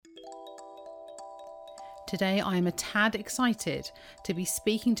Today I am a tad excited to be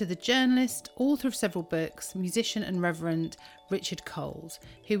speaking to the journalist, author of several books, musician and reverend Richard Coles,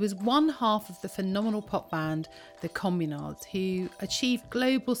 who was one half of the phenomenal pop band The Communards, who achieved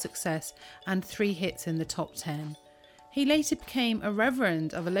global success and 3 hits in the top 10. He later became a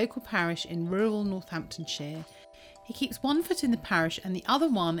reverend of a local parish in rural Northamptonshire. He keeps one foot in the parish and the other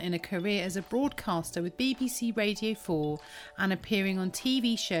one in a career as a broadcaster with BBC Radio 4 and appearing on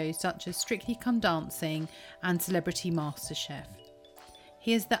TV shows such as Strictly Come Dancing and Celebrity MasterChef.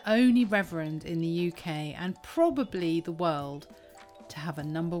 He is the only reverend in the UK and probably the world to have a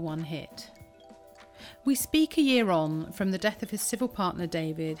 #1 hit. We speak a year on from the death of his civil partner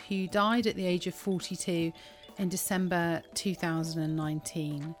David, who died at the age of 42 in December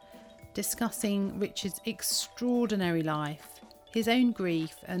 2019. Discussing Richard's extraordinary life, his own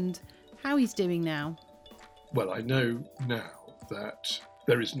grief and how he's doing now. Well, I know now that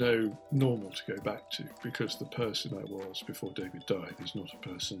there is no normal to go back to, because the person I was before David died is not a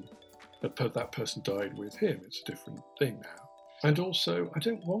person, that person died with him. It's a different thing now. And also, I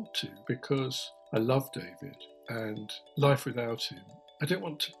don't want to, because I love David and life without him. I don't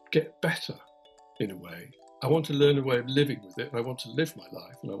want to get better in a way. I want to learn a way of living with it, and I want to live my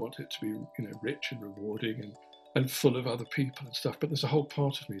life, and I want it to be, rich and rewarding and full of other people and stuff. But there's a whole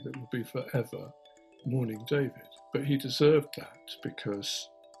part of me that will be forever mourning David. But he deserved that because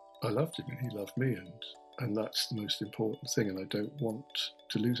I loved him and he loved me, and that's the most important thing, and I don't want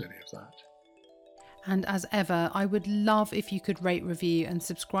to lose any of that. And as ever, I would love if you could rate, review and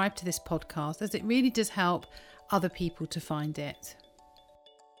subscribe to this podcast, as it really does help other people to find it.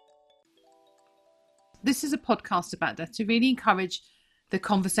 This is a podcast about death to really encourage the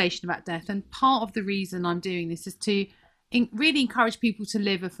conversation about death. And part of the reason I'm doing this is to really encourage people to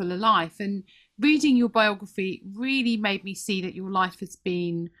live a fuller life. And reading your biography really made me see that your life has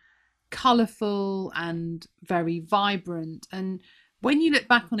been colourful and very vibrant. And when you look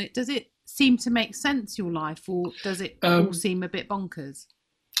back on it, does it seem to make sense, your life, or does it all seem a bit bonkers?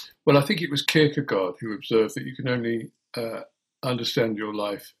 Well, I think it was Kierkegaard who observed that you can only understand your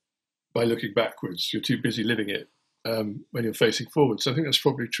life by looking backwards. You're too busy living it when you're facing forward. So I think that's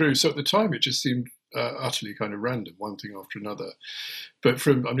probably true. So at the time, it just seemed utterly kind of random, one thing after another. But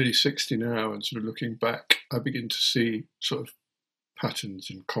I'm nearly 60 now, and sort of looking back, I begin to see sort of patterns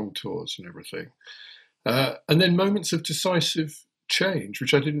and contours and everything. And then moments of decisive change,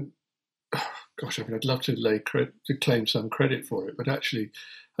 which I didn't, I'd love to claim some credit for it. But actually,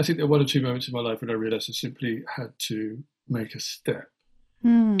 I think there were 1 or 2 moments in my life when I realised I simply had to make a step.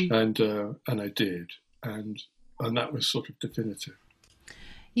 And I did, and that was sort of definitive.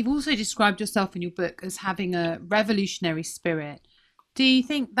 You've also described yourself in your book as having a revolutionary spirit. Do you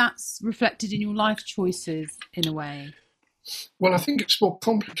think that's reflected in your life choices in a way? Well, I think it's more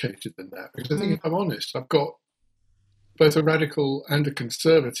complicated than that, because I think, if I'm honest, I've got both a radical and a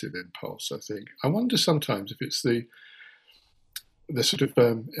conservative impulse, I think. I wonder sometimes if it's the sort of,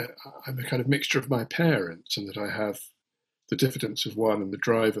 I'm a kind of mixture of my parents, and that I have the diffidence of one and the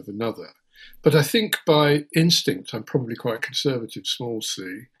drive of another. But I think by instinct, I'm probably quite conservative, small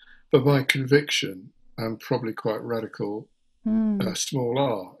c, but by conviction, I'm probably quite radical, small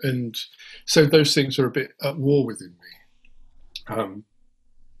r. And so those things are a bit at war within me.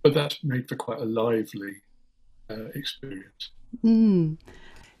 But that's made for quite a lively experience. Do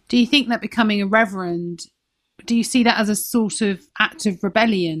you think that becoming a reverend, do you see that as a sort of act of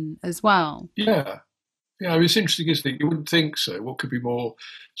rebellion as well? Yeah, I mean, it's interesting, isn't it? You wouldn't think so. What could be more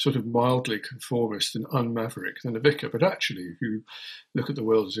sort of mildly conformist and unmaverick than a vicar? But actually, if you look at the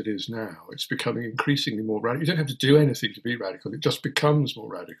world as it is now, it's becoming increasingly more radical. You don't have to do anything to be radical. It just becomes more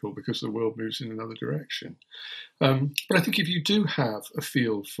radical because the world moves in another direction. But I think if you do have a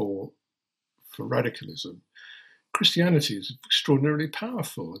feel for radicalism, Christianity is extraordinarily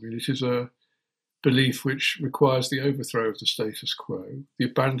powerful. I mean, it is a belief which requires the overthrow of the status quo, the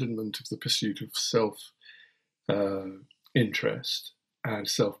abandonment of the pursuit of interest and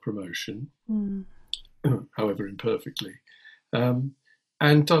self-promotion, however imperfectly,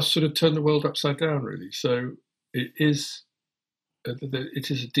 and does sort of turn the world upside down, really. So it is a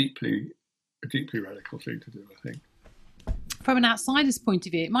deeply radical thing to do, I think. From an outsider's point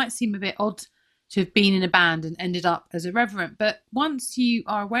of view, it might seem a bit odd to have been in a band and ended up as a reverend, but once you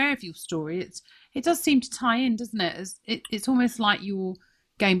are aware of your story, it does seem to tie in, doesn't it? It's almost like you're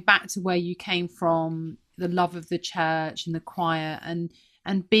going back to where you came from, the love of the church and the choir,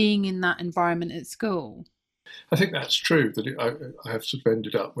 and being in that environment at school. I think that's true, that I have sort of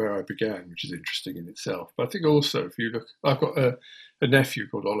ended up where I began, which is interesting in itself. But I think also, if you look, I've got a nephew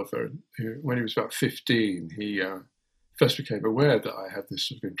called Oliver, who, when he was about 15, he first became aware that I had this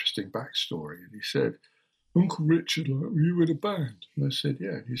sort of interesting backstory. And he said, Uncle Richard, like, were you in a band? And I said, yeah.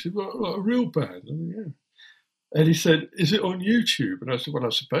 And he said, well, like a real band? I mean, yeah. And he said, is it on YouTube? And I said, well, I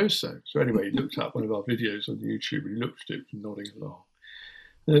suppose so. So anyway, he looked up one of our videos on YouTube and he looked at it nodding along.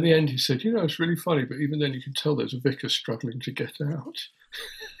 And at the end he said, it's really funny, but even then you can tell there's a vicar struggling to get out.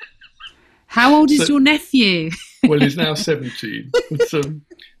 How old is your nephew? Well, he's now 17.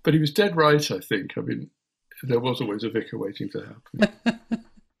 But he was dead right, I think. I mean, there was always a vicar waiting to happen.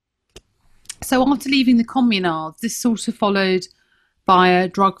 So after leaving the communards, this sort of followed by a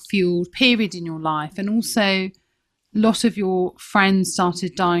drug-fueled period in your life, and also a lot of your friends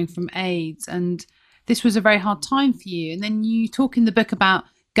started dying from AIDS, and this was a very hard time for you. And then you talk in the book about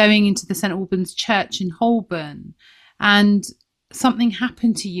going into the St Albans Church in Holborn, and something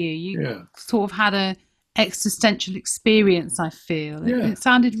happened to you. You sort of had a existential experience, I feel. Yeah. It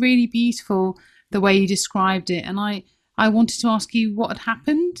sounded really beautiful, the way you described it. And I wanted to ask you what had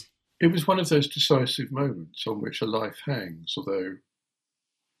happened. It was one of those decisive moments on which a life hangs, although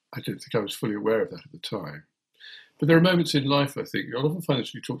I don't think I was fully aware of that at the time. But there are moments in life, I think, you'll often find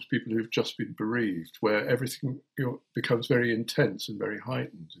this when you talk to people who've just been bereaved, where everything becomes very intense and very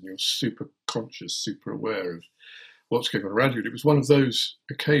heightened, and you're super conscious, super aware of what's going on around you. And it was one of those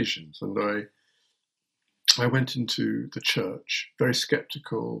occasions, and I went into the church, very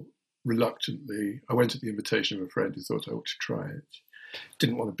sceptical, reluctantly. I went at the invitation of a friend who thought I ought to try it.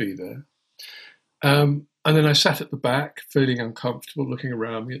 Didn't want to be there. And then I sat at the back, feeling uncomfortable, looking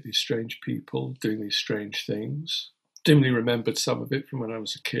around me at these strange people doing these strange things. Dimly remembered some of it from when I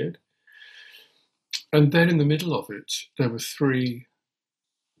was a kid. And then in the middle of it, there were 3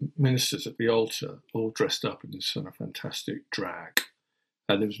 ministers at the altar, all dressed up in this sort of fantastic drag.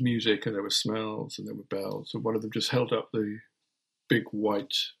 And there was music, and there were smells, and there were bells. And one of them just held up the big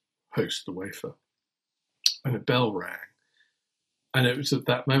white host, the wafer, and a bell rang. And it was at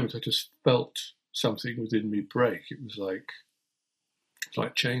that moment I just felt something within me break. It was like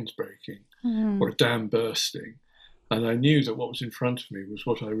chains breaking or a dam bursting. And I knew that what was in front of me was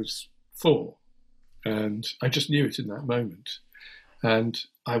what I was for. And I just knew it in that moment. And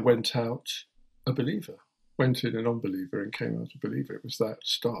I went out a believer, went in a non-believer and came out a believer. It was that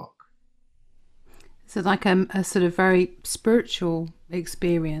stark. So like a sort of very spiritual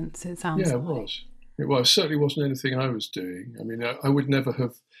experience, it sounds like. Yeah, it was. It certainly wasn't anything I was doing. I mean, I would never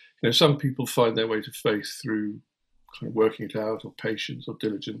have, some people find their way to faith through kind of working it out or patience or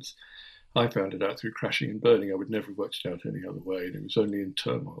diligence. I found it out through crashing and burning. I would never have worked it out any other way. And it was only in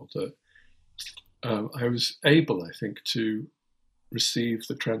turmoil that I was able, I think, to receive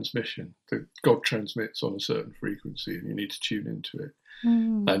the transmission that God transmits on a certain frequency, and you need to tune into it.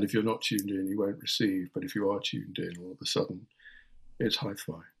 And if you're not tuned in, you won't receive. But if you are tuned in, all of a sudden, it's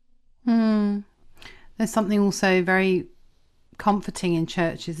hi-fi. There's something also very comforting in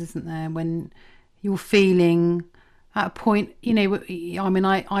churches, isn't there, when you're feeling at a point, I mean,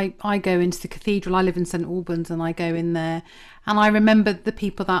 I go into the cathedral. I live in St Albans, and I go in there, and I remember the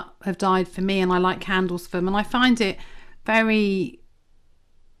people that have died for me, and I light candles for them, and I find it very,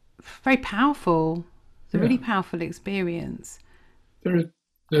 very powerful. It's a really powerful experience.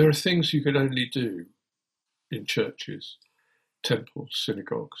 There are things you can only do in churches, temples,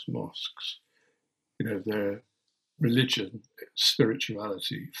 synagogues, mosques. Their religion,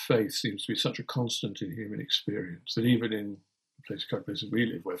 spirituality, faith seems to be such a constant in human experience that even in places we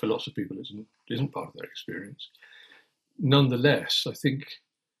live, where for lots of people isn't part of their experience, nonetheless, I think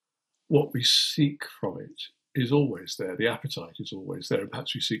what we seek from it is always there. The appetite is always there, and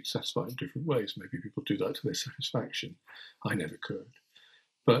perhaps we seek to satisfy it in different ways. Maybe people do that to their satisfaction. I never could.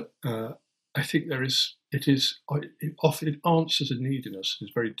 But I think it often answers a need in us that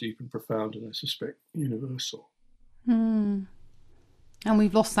is very deep and profound, and I suspect universal. And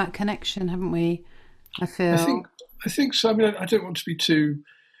we've lost that connection, haven't we? I feel. I think so. I mean, I don't want to be too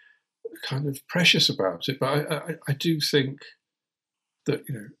kind of precious about it, but I do think that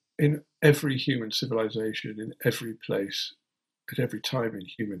in every human civilization, in every place, at every time in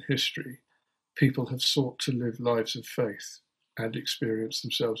human history, people have sought to live lives of faith and experience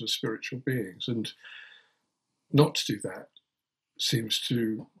themselves as spiritual beings. And not to do that seems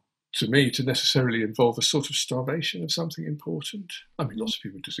to me to necessarily involve a sort of starvation of something important. I mean, lots of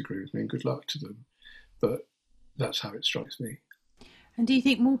people disagree with me, and good luck to them, but that's how it strikes me. And do you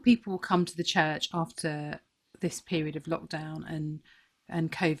think more people will come to the church after this period of lockdown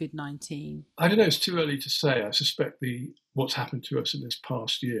and COVID-19? I don't know, it's too early to say. I suspect what's happened to us in this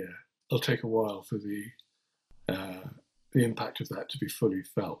past year, it'll take a while for the impact of that to be fully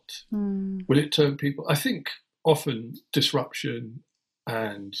felt. Will it turn people? I think often disruption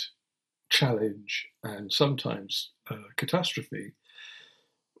and challenge and sometimes catastrophe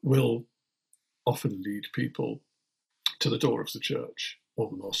will often lead people to the door of the church or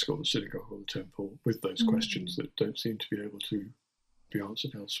the mosque or the synagogue or the temple with those questions that don't seem to be able to be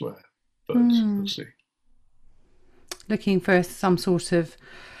answered elsewhere. But we'll see. Looking for some sort of,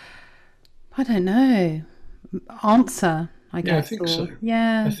 I don't know, answer, I guess. Yeah, I think so.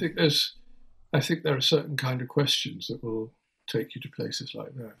 Yeah. I think there are certain kind of questions that will take you to places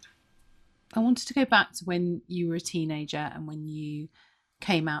like that. I wanted to go back to when you were a teenager and when you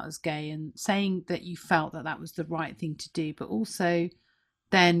came out as gay, and saying that you felt that that was the right thing to do, but also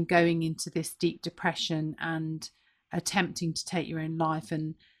then going into this deep depression and attempting to take your own life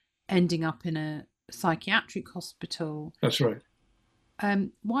and ending up in a psychiatric hospital. That's right.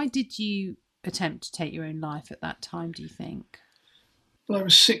 Why did you attempt to take your own life at that time, do you think? Well, I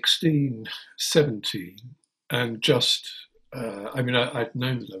was 16, 17, and just, I'd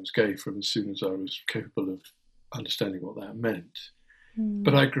known that I was gay from as soon as I was capable of understanding what that meant.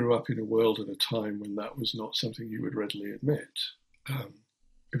 But I grew up in a world at a time when that was not something you would readily admit.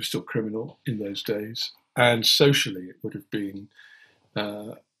 It was still criminal in those days, and socially it would have been,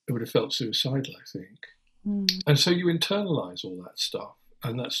 it would have felt suicidal, I think. And so you internalise all that stuff,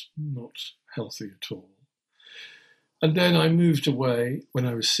 and that's not healthy at all. And then I moved away when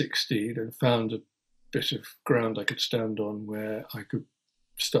I was 16 and found a bit of ground I could stand on where I could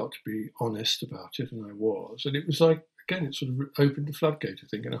start to be honest about it, and I was. And it was like, again, it sort of opened a floodgate, I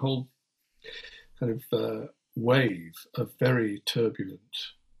think, and a whole kind of wave of very turbulent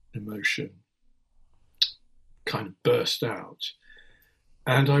emotion kind of burst out.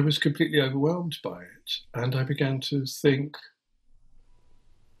 And I was completely overwhelmed by it. And I began to think,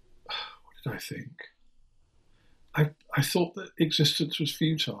 what did I think? I thought that existence was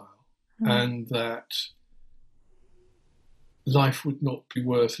futile and that life would not be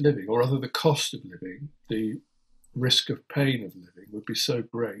worth living, or rather the cost of living, the risk of pain of living would be so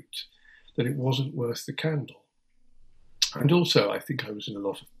great that it wasn't worth the candle. And also I think I was in a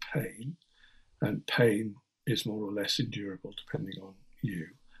lot of pain, and pain is more or less endurable depending on you.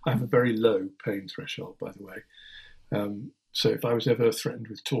 I have a very low pain threshold, by the way. So if I was ever threatened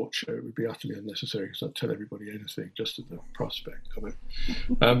with torture, it would be utterly unnecessary because I'd tell everybody anything just at the prospect of it.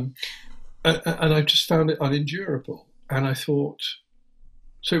 And I just found it unendurable. And I thought,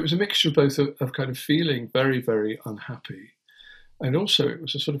 so it was a mixture both of kind of feeling very, very unhappy. And also it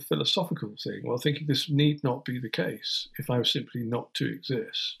was a sort of philosophical thing. Well, thinking this need not be the case. If I was simply not to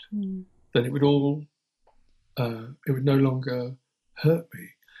exist, then it would no longer hurt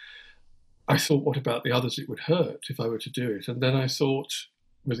me. I thought, what about the others it would hurt if I were to do it? And then I thought,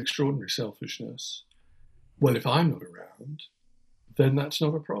 with extraordinary selfishness, well, if I'm not around, then that's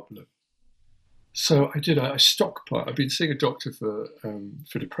not a problem. So I did. I stockpiled. I've been seeing a doctor for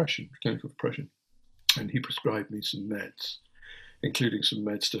depression, clinical depression, and he prescribed me some meds, including some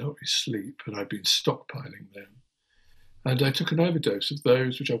meds to help me sleep, and I've been stockpiling them. And I took an overdose of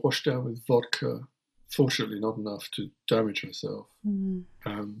those, which I washed down with vodka. Fortunately, not enough to damage myself,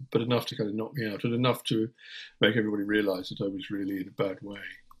 but enough to kind of knock me out, and enough to make everybody realise that I was really in a bad way.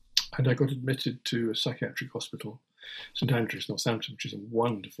 And I got admitted to a psychiatric hospital, St Andrews, Northampton, which is a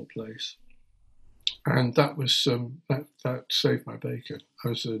wonderful place. And that was that saved my bacon. I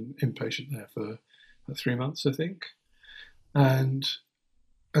was an inpatient there for 3 months, I think, and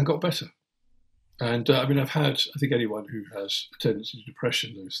got better. And I've had, I think anyone who has a tendency to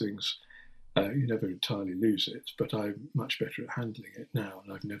depression, those things, you never entirely lose it, but I'm much better at handling it now,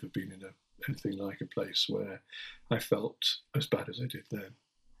 and I've never been in anything like a place where I felt as bad as I did then.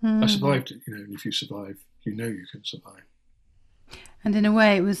 I survived it, and if you survive, you can survive. And in a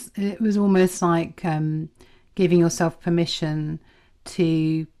way, it was almost like giving yourself permission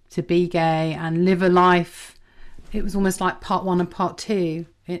to be gay and live a life. It was almost like part one and part two,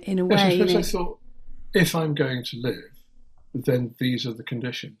 in a way. Yes, I thought, if I'm going to live, then these are the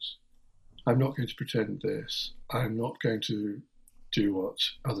conditions. I'm not going to pretend this. I'm not going to do what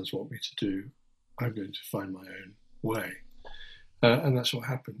others want me to do. I'm going to find my own way. And that's what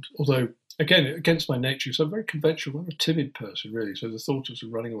happened. Although, again, against my nature, because I'm very conventional, I'm a timid person, really. So the thought of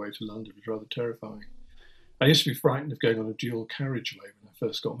running away to London was rather terrifying. I used to be frightened of going on a dual carriageway when I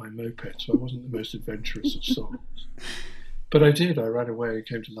first got my moped, so I wasn't the most adventurous of souls. But I did. I ran away and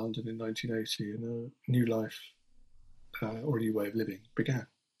came to London in 1980, and a new life, or a new way of living began.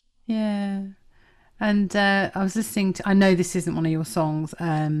 Yeah. And I was listening to, I know this isn't one of your songs,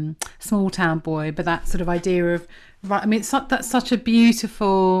 Small Town Boy, but that sort of idea of, that's such a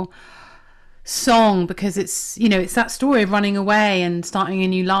beautiful song, because it's, it's that story of running away and starting a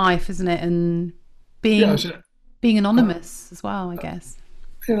new life, isn't it? And being anonymous as well, I guess.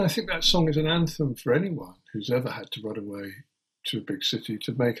 Yeah, I think that song is an anthem for anyone who's ever had to run away to a big city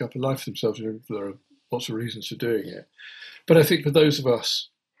to make up a life for themselves. There are lots of reasons for doing it. But I think for those of us,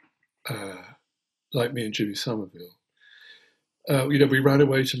 like me and Jimmy Somerville, we ran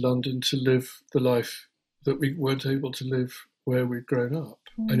away to London to live the life that we weren't able to live where we'd grown up.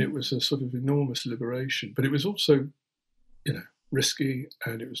 And it was a sort of enormous liberation. But it was also, risky,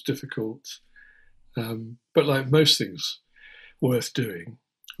 and it was difficult. But like most things worth doing,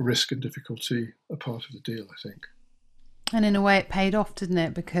 risk and difficulty are part of the deal, I think. And in a way it paid off, didn't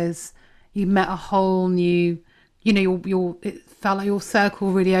it? Because you met a whole new, it felt like your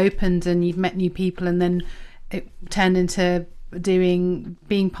circle really opened and you'd met new people, and then it turned into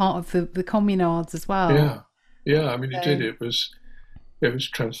being part of the communards as well. Yeah. I mean, it did. It was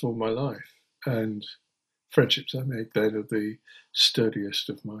transformed my life, and friendships I made then are the sturdiest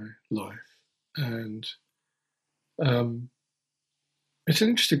of my life. And it's an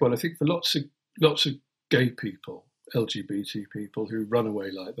interesting one, I think, for lots of gay people, LGBT people who run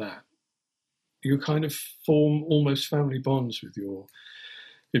away like that. You kind of form almost family bonds with your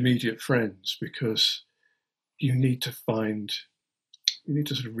immediate friends, because you need to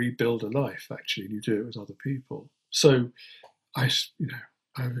sort of rebuild a life, actually, and you do it with other people. So I'm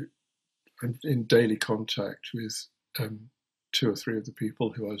in daily contact with 2 or 3 of the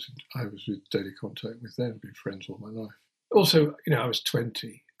people who I was with daily contact with then, been friends all my life. Also, I was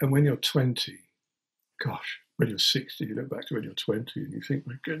 20, and when you're 20, gosh, when you're 60, you look back to when you're 20 and you think,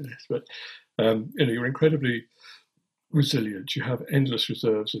 my goodness, but you're incredibly resilient. You have endless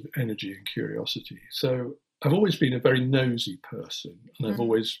reserves of energy and curiosity. So I've always been a very nosy person, and I've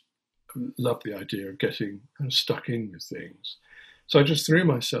always loved the idea of getting kind of stuck in with things. So I just threw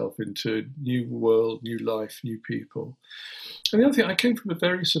myself into new world, new life, new people. And the other thing, I came from a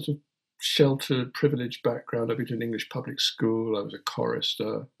very sort of sheltered, privileged background. I've been to an English public school. I was a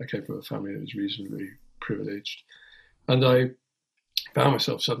chorister. I came from a family that was reasonably privileged. And I found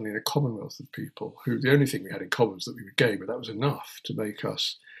myself suddenly in a commonwealth of people who the only thing we had in common was that we were gay, but that was enough to make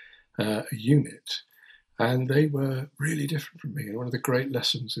us a unit. And they were really different from me. And one of the great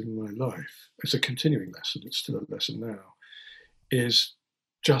lessons in my life, it's a continuing lesson, it's still a lesson now, is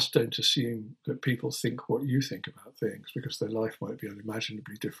just don't assume that people think what you think about things, because their life might be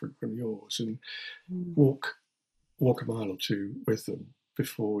unimaginably different from yours, and walk a mile or two with them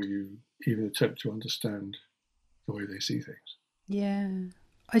before you even attempt to understand the way they see things. Yeah.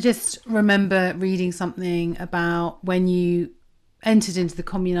 I just remember reading something about when you entered into the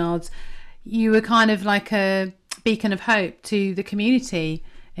communards, you were kind of like a beacon of hope to the community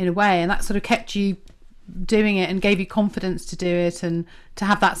in a way, and that sort of kept you doing it and gave you confidence to do it and to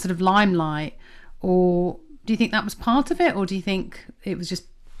have that sort of limelight. Or do you think that was part of it, or do you think it was just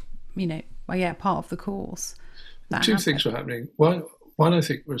part of the course? Two things were happening. One I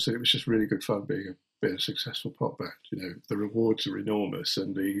think was that it was just really good fun being a successful pop band. The rewards are enormous,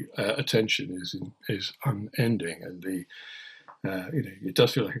 and the attention is unending, and it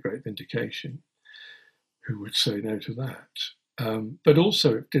does feel like a great vindication. Who would say no to that? But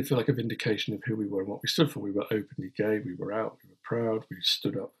also it did feel like a vindication of who we were and what we stood for. We were openly gay, we were out, we were proud, we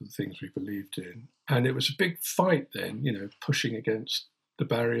stood up for the things we believed in. And it was a big fight then, pushing against the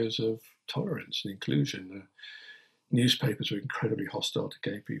barriers of tolerance and inclusion. The newspapers were incredibly hostile to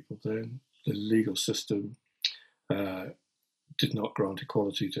gay people then. The legal system did not grant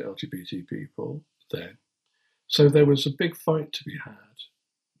equality to LGBT people then. So there was a big fight to be had.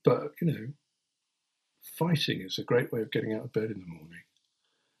 But, fighting is a great way of getting out of bed in the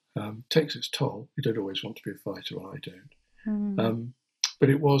morning. Takes its toll. You don't always want to be a fighter, or I don't. But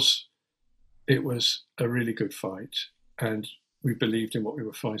it was a really good fight, and we believed in what we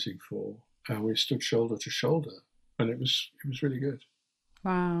were fighting for, and we stood shoulder to shoulder, and it was really good.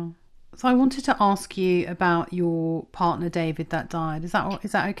 Wow. So I wanted to ask you about your partner David that died. Is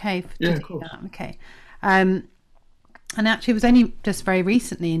that okay? Yeah, of course. Okay. And actually, it was only just very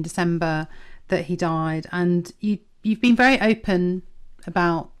recently in December that he died, and you've been very open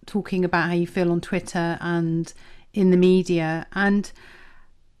about talking about how you feel on Twitter and in the media. And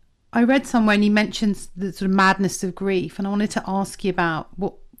I read somewhere, and you mentioned the sort of madness of grief, and I wanted to ask you about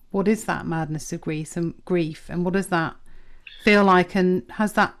what is that madness of grief, and what does that feel like, and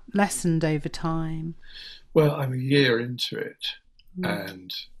has that lessened over time? Well, I'm a year into it,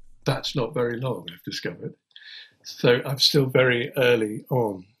 and that's not very long, I've discovered. So I'm still very early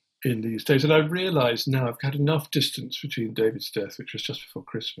on in these days. And I realise now I've had enough distance between David's death, which was just before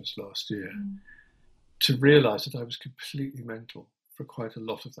Christmas last year, to realise that I was completely mental for quite a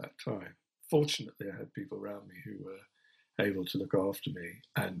lot of that time. Fortunately, I had people around me who were able to look after me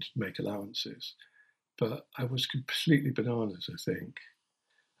and make allowances. But I was completely bananas, I think.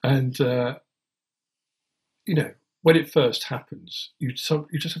 And, when it first happens, you just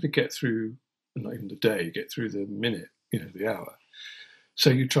have to get through, not even the day, get through the minute, the hour. So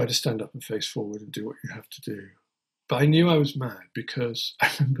you try to stand up and face forward and do what you have to do. But I knew I was mad because I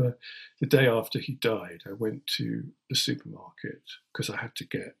remember the day after he died, I went to the supermarket because I had to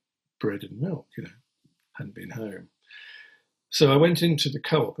get bread and milk, hadn't been home. So I went into the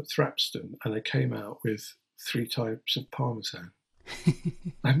Co-op at Thrapston and I came out with 3 types of Parmesan.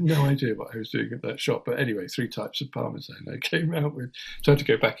 I have no idea what I was doing at that shop, but anyway, 3 types of Parmesan I came out with. So I had to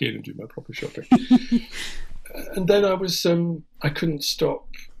go back in and do my proper shopping. And then I was, I couldn't stop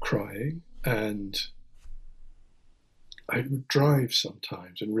crying, and I would drive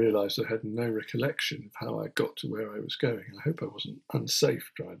sometimes and realise I had no recollection of how I got to where I was going. I hope I wasn't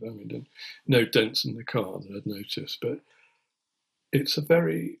unsafe driving. I mean, no dents in the car that I'd noticed, but it's a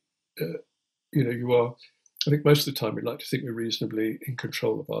very, you are, I think most of the time we like to think we're reasonably in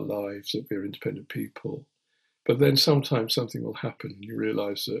control of our lives, that we're independent people. But then sometimes something will happen and you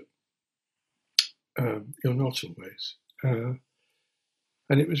realise that you're not always.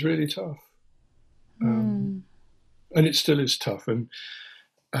 And it was really tough. And it still is tough. And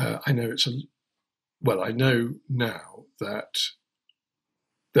I know I know now that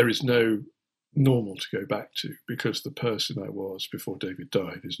there is no normal to go back to, because the person I was before David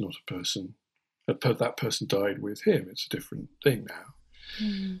died is not a person, that person died with him. It's a different thing now.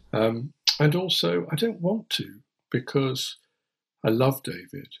 And also, I don't want to, because I love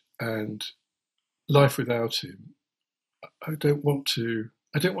David, and life without him, I don't want to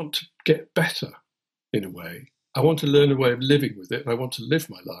get better in a way. I want to learn a way of living with it, and I want to live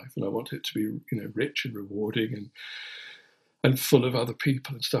my life, and I want it to be, rich and rewarding and full of other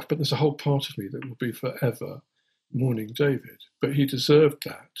people and stuff. But there's a whole part of me that will be forever mourning David. But he deserved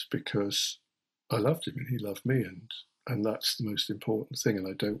that because I loved him and he loved me, and that's the most important thing, and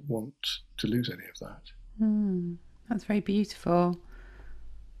I don't want to lose any of that. That's very beautiful.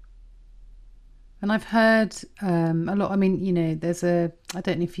 And I've heard a lot, I mean, there's I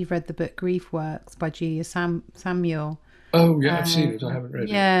don't know if you've read the book Grief Works by Julia Samuel. Oh, yeah, I've seen it. I haven't read it.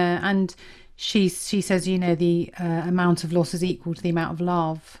 Yeah, and she says, the amount of loss is equal to the amount of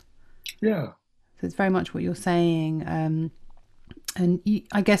love. Yeah. So it's very much what you're saying. And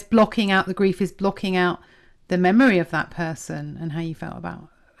I guess blocking out the grief is blocking out the memory of that person and how you felt about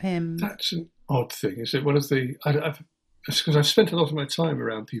him. That's an odd thing. Is it one of the... It's because I've spent a lot of my time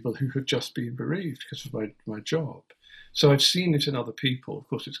around people who had just been bereaved because of my job. So I've seen it in other people. Of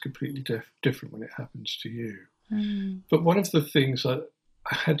course, it's completely different when it happens to you. But one of the things I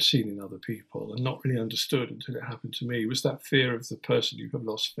had seen in other people and not really understood until it happened to me was that fear of the person you have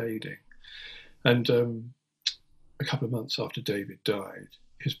lost fading. And a couple of months after David died,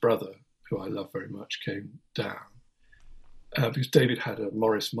 his brother, who I love very much, came down. Because David had a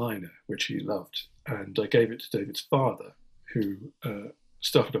Morris Minor, which he loved, and I gave it to David's father, who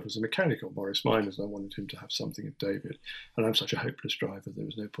started off as a mechanic on Morris Minors, and I wanted him to have something of David. And I'm such a hopeless driver, there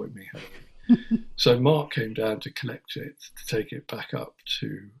was no point me having it. So Mark came down to collect it, to take it back up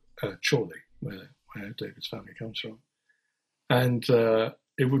to Chorley, where David's family comes from. And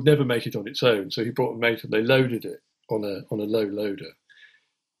it would never make it on its own, so he brought a mate and they loaded it on a low loader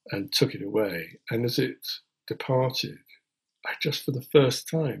and took it away. And as it departed, I just for the first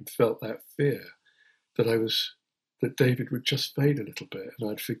time felt that fear that David would just fade a little bit and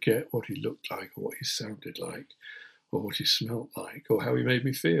I'd forget what he looked like or what he sounded like or what he smelt like or how he made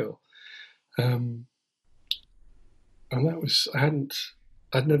me feel. And that was,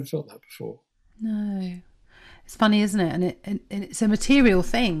 I'd never felt that before. No. It's funny, isn't it? And it's a material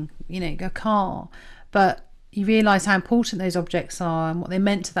thing, a car, but you realise how important those objects are and what they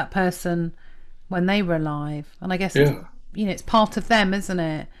meant to that person when they were alive. And I guess it's part of them, isn't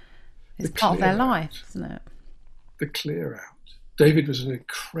it? It's part of their life, isn't it? The clear out. David was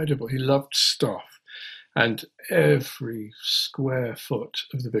he loved stuff, and every square foot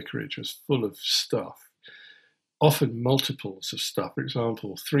of the vicarage was full of stuff, often multiples of stuff. For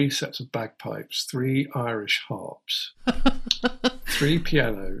example, 3 sets of bagpipes, 3 Irish harps, 3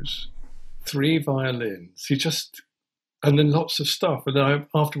 pianos, 3 violins. And then lots of stuff. And then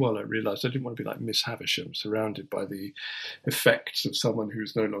after a while, I realised I didn't want to be like Miss Havisham, surrounded by the effects of someone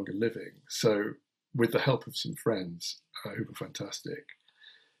who's no longer living. So with the help of some friends who were fantastic,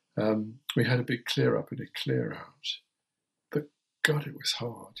 we had a big clear up and a clear out. But God, it was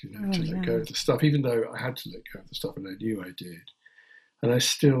hard, to let go of the stuff, even though I had to let go of the stuff and I knew I did. And I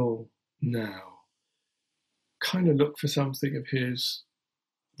still now kind of look for something of his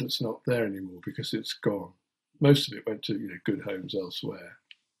that's not there anymore because it's gone. Most of it went to good homes elsewhere.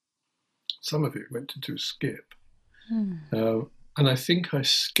 Some of it went into a skip. And I think I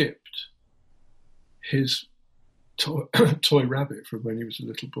skipped his toy, toy rabbit from when he was a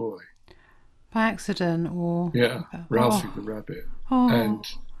little boy. By accident, or Yeah, Ralphie the rabbit. Oh, And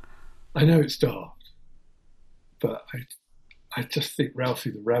I know it's daft, but I just think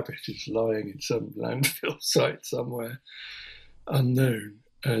Ralphie the rabbit is lying in some landfill site somewhere unknown,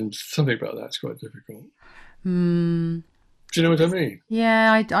 and something about that's quite difficult. hmm. Do you know what I mean?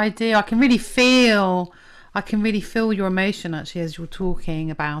 Yeah, I do. I can really feel your emotion actually as you're talking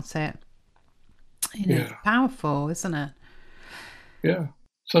about it. You know, it's Yeah, powerful, isn't it? yeah.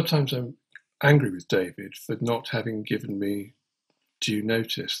 Sometimes I'm angry with David for not having given me due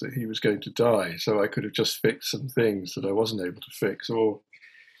notice that he was going to die, so I could have just fixed some things that I wasn't able to fix, or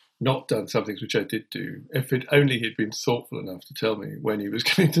not done some things which I did do. If it only he'd been thoughtful enough to tell me when he was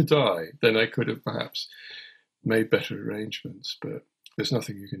going to die, then I could have perhaps made better arrangements, but there's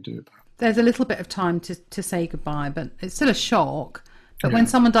nothing you can do about There's a little bit of time to say goodbye, but it's still a shock. But it. when Yeah,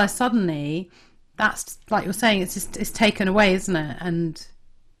 someone dies suddenly, that's like you're saying, it's taken away, isn't it? And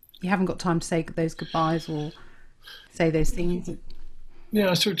you haven't got time to say those goodbyes or say those things. yeah.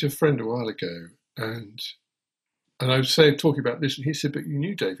 I spoke to a friend a while ago, and I was talking about this, and he said, "But you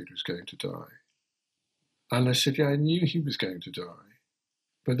knew David was going to die." And I said, "Yeah, I knew he was going to die,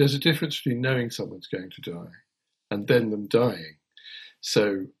 but there's a difference between knowing someone's going to die and then them dying."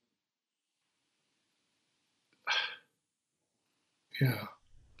 So, yeah,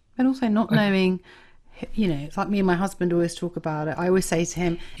 And also not I, knowing, you know, it's like me and my husband always talk about it. I always say to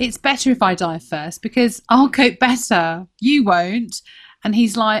him, it's better if I die first because I'll cope better. You won't. And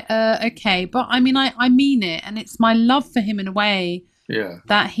he's like, okay. But I mean, I mean it. And it's my love for him in a way yeah,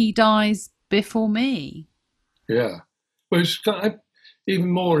 that he dies before me. yeah. Well, I'm even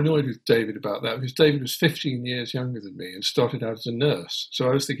more annoyed with David about that because David was 15 years younger than me and started out as a nurse. So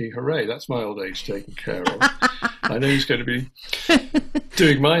I was thinking, hooray, that's my old age taken care of. I know he's going to be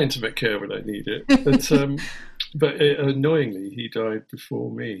doing my intimate care when I need it. But annoyingly, he died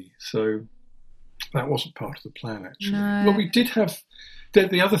before me. So that wasn't part of the plan, actually. Well, No. we did have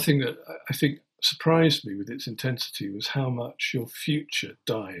the other thing that I think surprised me with its intensity was how much your future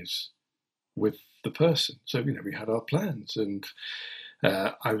dies with the person. So, we had our plans, and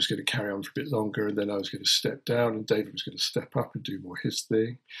I was going to carry on for a bit longer, and then I was going to step down, and David was going to step up and do more his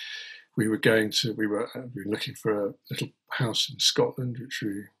thing. We were looking for a little house in Scotland, which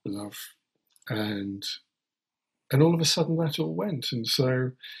we love, and all of a sudden that all went, and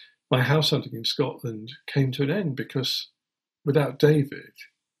so my house hunting in Scotland came to an end because without David,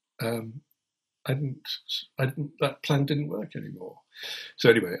 um, that plan didn't work anymore. So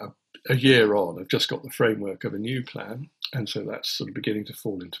anyway, a year on, I've just got the framework of a new plan, and so that's sort of beginning to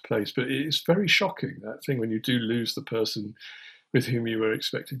fall into place. But it is very shocking, that thing, when you do lose the person with whom you were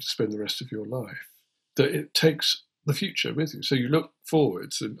expecting to spend the rest of your life, that it takes the future with you. So you look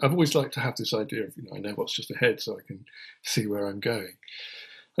forwards, and I've always liked to have this idea of, I know what's just ahead, so I can see where I'm going.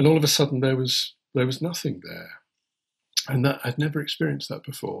 And all of a sudden, there was nothing there, and that I'd never experienced that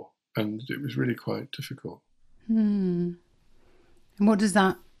before, and it was really quite difficult. Hmm. And what does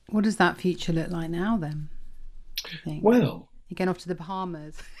that future look like now then? Do you think Well, you're going off to the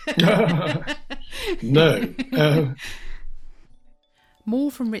Bahamas? no.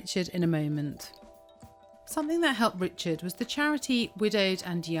 More from Richard in a moment. Something that helped Richard was the charity Widowed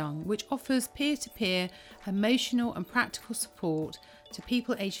and Young, which offers peer-to-peer emotional and practical support to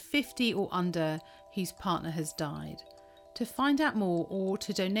people aged 50 or under whose partner has died. To find out more or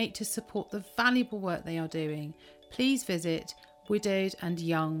to donate to support the valuable work they are doing, please visit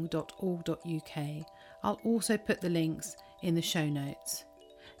widowedandyoung.org.uk. I'll also put the links in the show notes.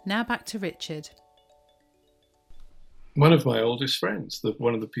 Now back to Richard. One of my oldest friends,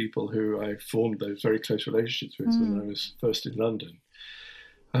 one of the people who I formed those very close relationships with when I was first in London.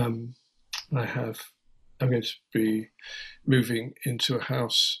 I'm going to be moving into a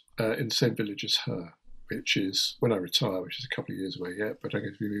house in the same village as her, which is, when I retire, which is a couple of years away yet, but I'm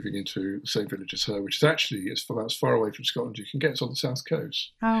going to be moving into the same village as her, which is actually as far away from Scotland you can get. It's on the south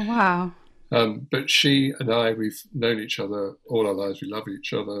coast. Oh, wow. But she and I, we've known each other all our lives. We love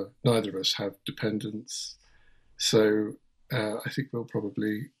each other. Neither of us have dependents. So I think we'll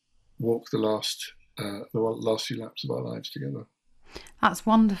probably walk the last few laps of our lives together. That's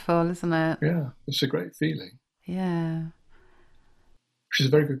wonderful, isn't it? Yeah, it's a great feeling. Yeah. She's a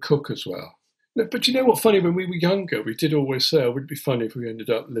very good cook as well. But you know what? Funny, when we were younger, we did always say, "Oh, wouldn't it be funny if we ended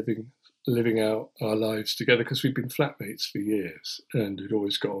up living out our lives together?" Because we'd been flatmates for years, and it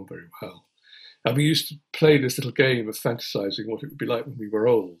always got on very well. And we used to play this little game of fantasizing what it would be like when we were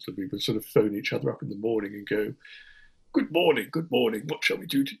old, and we would sort of phone each other up in the morning and go, good morning, what shall we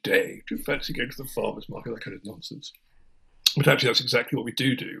do today? Do you fancy going to the farmer's market?" That kind of nonsense. But actually, that's exactly what we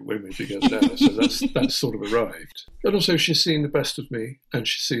do when we're together now. So that's sort of arrived. But also, she's seen the best of me and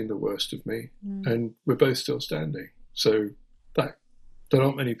she's seen the worst of me, and we're both still standing. So that there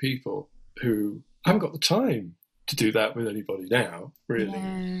aren't many people who haven't got the time to do that with anybody now, really.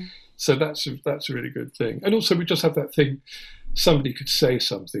 Yeah. So that's a really good thing. And also, we just have that thing. Somebody could say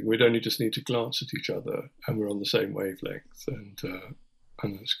something. We'd only just need to glance at each other, and we're on the same wavelength, and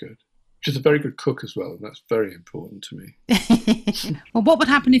that's good. She's a very good cook as well, and that's very important to me. Well, what would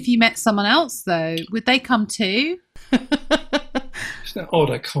happen if you met someone else, though? Would they come too? Isn't that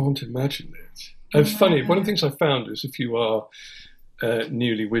odd? I can't imagine it. And it's funny. One of the things I found is if you are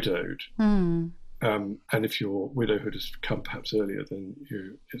newly widowed, and if your widowhood has come perhaps earlier than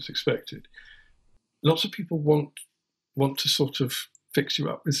it's expected, lots of people want to sort of fix you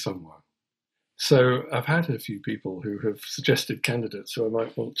up with someone. So I've had a few people who have suggested candidates who I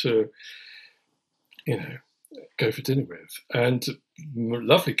might want to, go for dinner with. And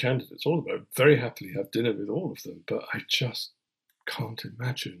lovely candidates, all of them. Very happily have dinner with all of them. But I just can't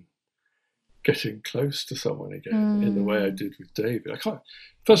imagine getting close to someone again in the way I did with David.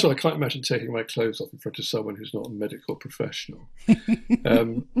 First of all, I can't imagine taking my clothes off in front of someone who's not a medical professional.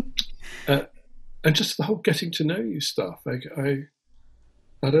 And just the whole getting to know you stuff. I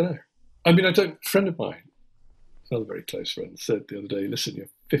don't know. I mean, a friend of mine, another very close friend, said the other day, listen, you're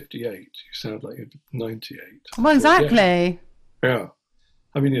 58, you sound like you're 98. Well, exactly. Yeah.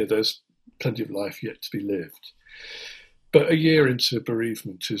 I mean, there's plenty of life yet to be lived. But a year into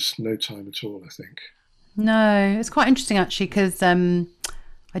bereavement is no time at all, I think. No, it's quite interesting, actually, because I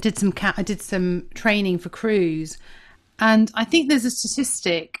did some training for crews, and I think there's a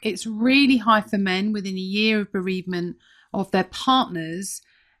statistic. It's really high for men within a year of bereavement of their partners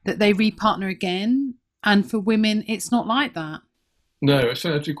that they repartner again, and for women it's not like that. No,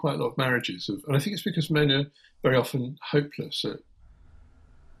 I do quite a lot of marriages, and I think it's because men are very often hopeless at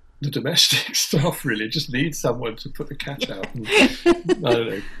the domestic stuff, really. Just need someone to put the cat out and I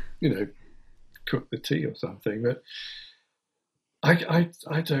don't know, cook the tea or something. But I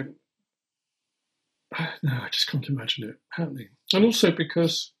don't no, I just can't imagine it happening. And also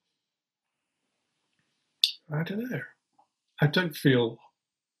because I don't know,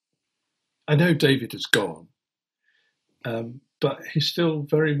 I know David is gone, but he's still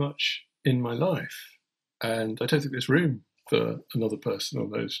very much in my life, and I don't think there's room for another person on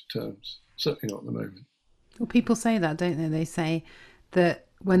those terms. Certainly not at the moment. Well, people say that, don't they? They say that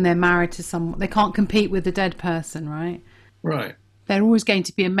when they're married to someone, they can't compete with a dead person, right? Right. They're always going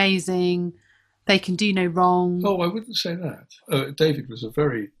to be amazing. They can do no wrong. Oh, I wouldn't say that. David was a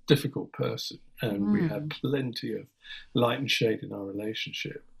very difficult person, and we had plenty of light and shade in our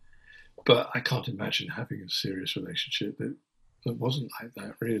relationship. But I can't imagine having a serious relationship that wasn't like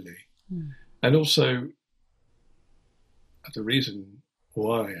that, really. And also, the reason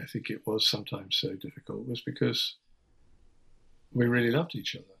why I think it was sometimes so difficult was because we really loved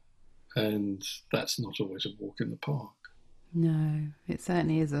each other, and that's not always a walk in the park. No, it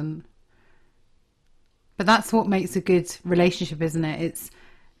certainly isn't. But that's what makes a good relationship, isn't it? It's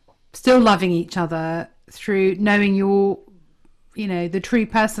still loving each other through knowing you're, the true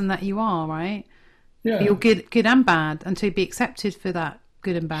person that you are, right? Yeah. You're good and bad, and to be accepted for that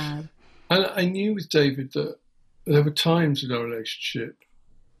good and bad. And I knew with David that there were times in our relationship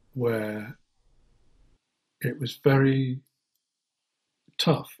where it was very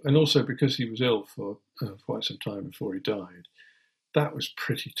tough. And also because he was ill for quite some time before he died, that was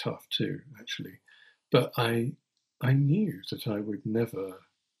pretty tough too, actually. But I knew that I would never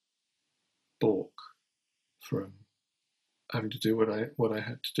balk from having to do what I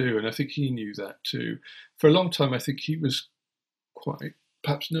had to do. And I think he knew that too. For a long time, I think he was quite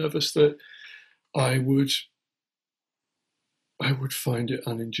perhaps nervous that I would find it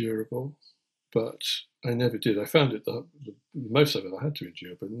unendurable, but I never did. I found it the most I've ever had to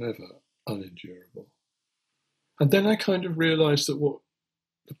endure, but never unendurable. And then I kind of realised that what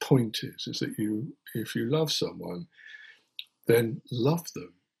the point is that if you love someone, then love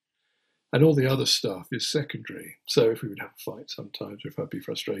them. And all the other stuff is secondary. So if we would have a fight sometimes, or if I'd be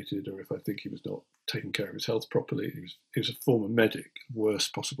frustrated, or if I think he was not taking care of his health properly, he was a former medic,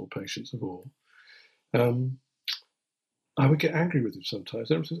 worst possible patients of all, I would get angry with him sometimes.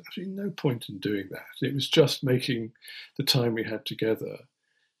 There was absolutely no point in doing that. It was just making the time we had together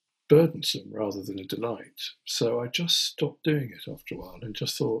burdensome rather than a delight. So I just stopped doing it after a while and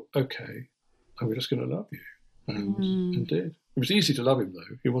just thought, okay, I'm just going to love you. And did. It was easy to love him,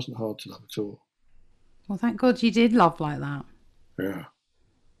 though. It wasn't hard to love at all. Well, thank God you did love like that. Yeah.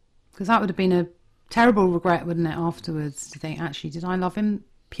 Because that would have been a terrible regret, wouldn't it, afterwards, to think, actually, did I love him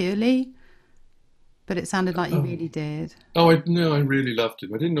purely? but it sounded like you really did. Oh, I really loved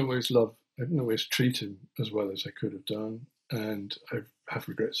him. I didn't always treat him as well as I could have done, and I have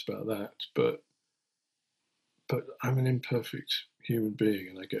regrets about that. But I'm an imperfect human being,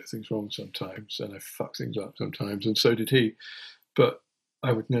 and I get things wrong sometimes, and I fuck things up sometimes, and so did he. But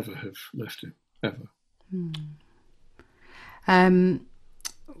I would never have left him, ever.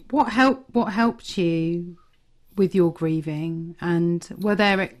 What helped you with your grieving, and were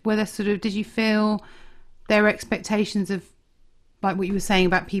there sort of, did you feel there were expectations of, like what you were saying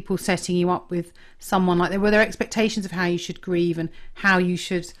about people setting you up with someone, like were there expectations of how you should grieve and how you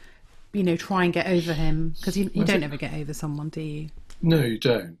should, try and get over him? Because you don't ever get over someone, do you? No, you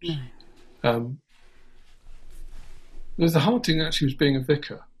don't. No. The hard thing actually was being a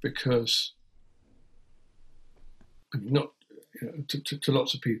vicar, because not to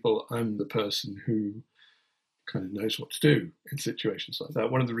lots of people, I'm the person who kind of knows what to do in situations like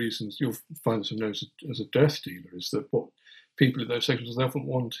that. One of the reasons you'll find someone as a death dealer is that what people in those situations they often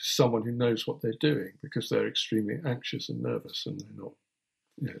want is someone who knows what they're doing, because they're extremely anxious and nervous, and they're not,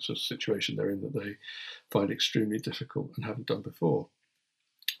 it's a situation they're in that they find extremely difficult and haven't done before.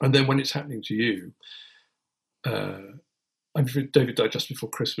 And then when it's happening to you, David died just before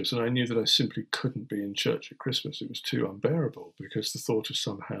Christmas, and I knew that I simply couldn't be in church at Christmas. It was too unbearable, because the thought of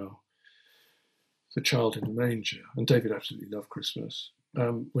somehow the child in the manger, and David absolutely loved Christmas,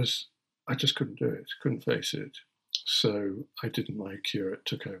 I just couldn't do it, couldn't face it. So I did my curate,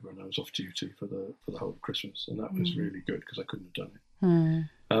 took over, and I was off duty for the whole of Christmas, and that was really good, because I couldn't have done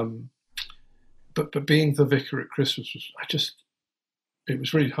it. But being the vicar at Christmas it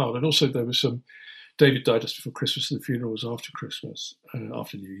was really hard. And also there was David died just before Christmas, and the funeral was after Christmas,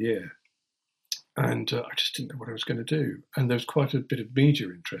 after New Year. And I just didn't know what I was going to do. And there was quite a bit of media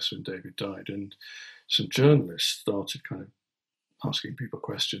interest when David died, and some journalists started kind of asking people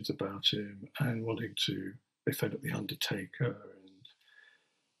questions about him and they fed up the Undertaker.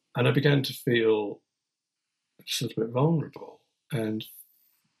 And I began to feel just a little bit vulnerable. And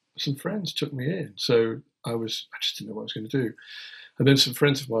some friends took me in. So I just didn't know what I was going to do. And then some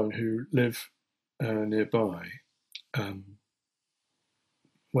friends of mine who live nearby,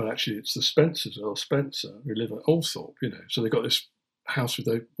 well, actually, it's the Spencers, Earl Spencer, who live at Althorpe, So they've got this house with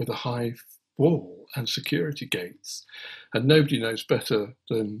a high wall and security gates, and nobody knows better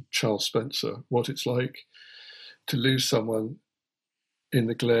than Charles Spencer what it's like to lose someone in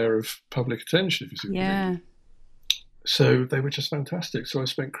the glare of public attention, if you see what I mean. So they were just fantastic. So I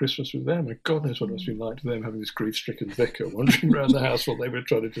spent Christmas with them, and God knows what it must have been like to them, having this grief-stricken vicar wandering around the house while they were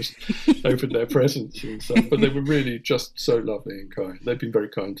trying to just open their presents and stuff. But they were really just so lovely and kind. They've been very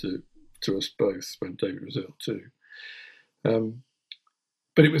kind to us both when David was ill too.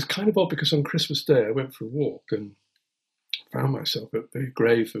 But it was kind of odd, because on Christmas Day I went for a walk and found myself at the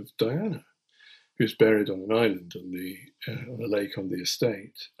grave of Diana, who's buried on an island on a lake on the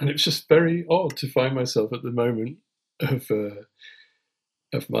estate. And it was just very odd to find myself at the moment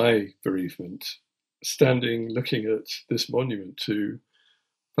of my bereavement, standing looking at this monument to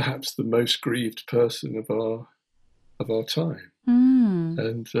perhaps the most grieved person of our time,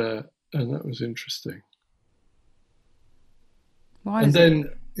 and that was interesting. Why was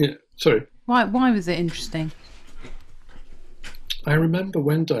it interesting? I remember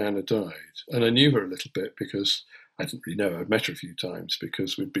when Diana died, and I knew her a little bit because I didn't really know her. I'd met her a few times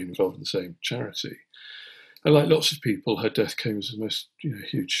because we'd been involved in the same charity. And like lots of people, her death came as the most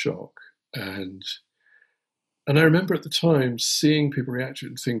huge shock. And I remember at the time seeing people react to it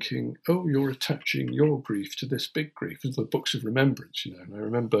and thinking, oh, you're attaching your grief to this big grief, and the books of remembrance, And I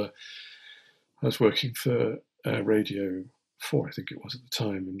remember I was working for Radio 4, I think it was at the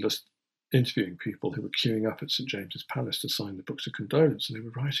time, and just interviewing people who were queuing up at St James's Palace to sign the books of condolence, and they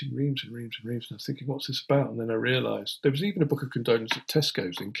were writing reams and reams and reams, and I was thinking, what's this about? And then I realised there was even a book of condolence at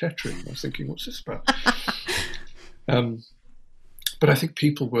Tesco's in Kettering, and I was thinking, what's this about? But I think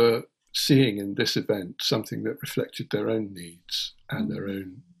people were seeing in this event something that reflected their own needs and their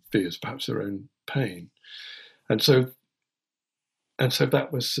own fears, perhaps their own pain. And so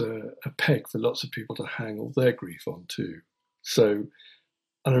that was a peg for lots of people to hang all their grief on too. So,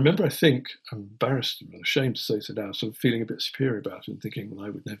 and I remember, I'm embarrassed and ashamed to say so now, sort of feeling a bit superior about it and thinking, well, I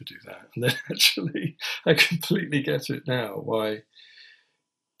would never do that. And then actually, I completely get it now, why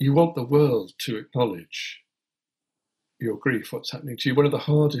you want the world to acknowledge your grief, what's happening to you. One of the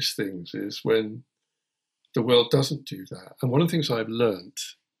hardest things is when the world doesn't do that. And one of the things I've learnt,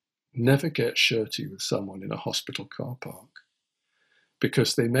 never get shirty with someone in a hospital car park,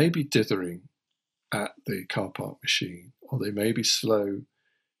 because they may be dithering at the car park machine, or they may be slow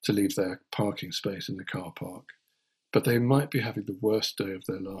to leave their parking space in the car park, but they might be having the worst day of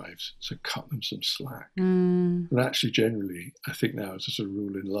their lives. So cut them some slack. Mm. And actually, generally, I think now as a sort of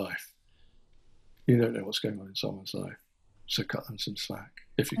rule in life, you don't know what's going on in someone's life. So cut them some slack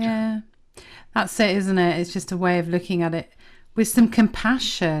if you can. Yeah, that's it, isn't it? It's just a way of looking at it with some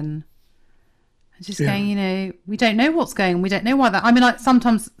compassion. Just going, you know, we don't know what's going on. We don't know why that. I mean, like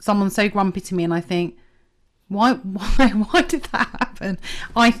sometimes someone's so grumpy to me, and I think, why did that happen?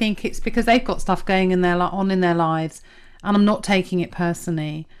 I think it's because they've got stuff going in their lives, and I'm not taking it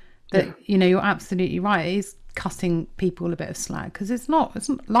personally. That you know, you're absolutely right. It is cutting people a bit of slack because it's not.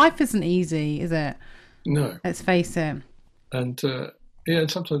 Life isn't easy, is it? No. Let's face it. And and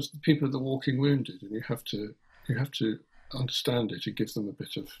sometimes people are the walking wounded, and you have to understand it and give them a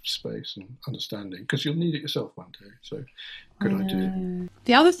bit of space and understanding, because you'll need it yourself one day. So good idea.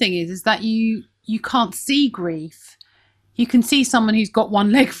 The other thing is that you can't see grief. You can see someone who's got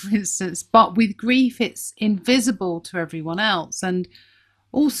one leg, for instance, but with grief it's invisible to everyone else. And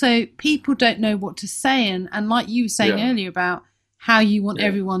also people don't know what to say, and like you were saying earlier about how you want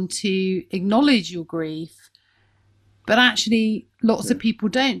everyone to acknowledge your grief, but actually lots of people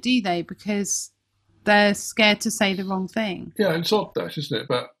don't, do they? Because they're scared to say the wrong thing. Yeah, it's odd that, isn't it?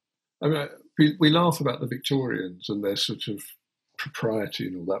 But I mean, we laugh about the Victorians and their sort of propriety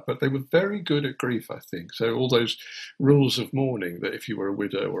and all that, but they were very good at grief, I think. So all those rules of mourning, that if you were a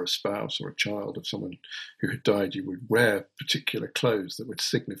widow or a spouse or a child of someone who had died, you would wear particular clothes that would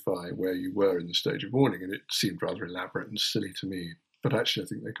signify where you were in the stage of mourning, and it seemed rather elaborate and silly to me. But actually, I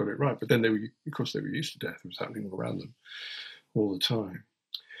think they got it right. But then they were used to death. It was happening all around them all the time.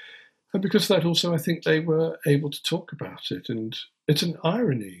 And because of that also, I think they were able to talk about it. And it's an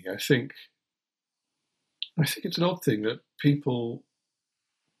irony, I think. I think it's an odd thing that people,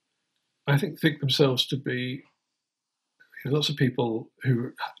 I think themselves to be, lots of people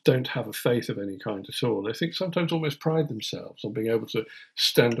who don't have a faith of any kind at all, they think sometimes almost pride themselves on being able to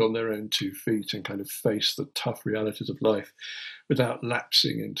stand on their own 2 feet and kind of face the tough realities of life without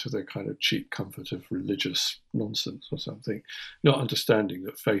lapsing into the kind of cheap comfort of religious nonsense or something, not understanding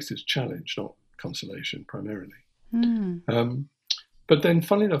that faith is challenge, not consolation primarily. But then,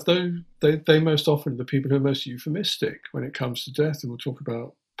 funnily enough, they most often are the people who are most euphemistic when it comes to death, and we'll talk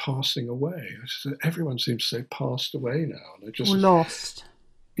about passing away. Everyone seems to say passed away now. And or lost.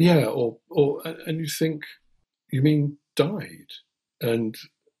 Yeah, and you think, you mean died? And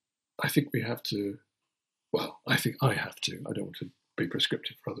I think we have to, well, I think I have to, I don't want to be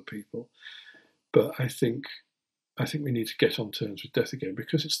prescriptive for other people, but I think we need to get on terms with death again,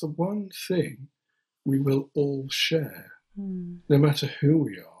 because it's the one thing we will all share, no matter who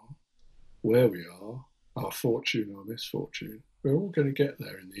we are, where we are, our fortune or misfortune. We're all going to get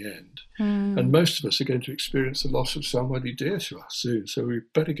there in the end. And most of us are going to experience the loss of somebody dear to us soon. So we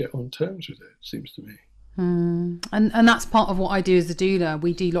better get on terms with it, seems to me. And that's part of what I do as a doula.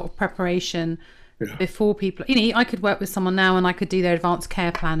 We do a lot of preparation before people. You know, I could work with someone now and I could do their advanced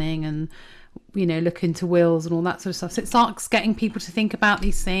care planning and, you know, look into wills and all that sort of stuff. So it starts getting people to think about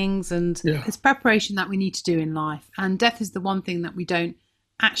these things, and it's preparation that we need to do in life. And death is the one thing that we don't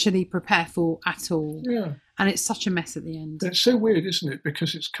actually prepare for at all. And it's such a mess at the end. It's so weird, isn't it?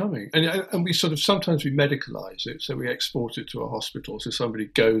 Because it's coming. And we sort of, sometimes we medicalise it, so we export it to a hospital. So somebody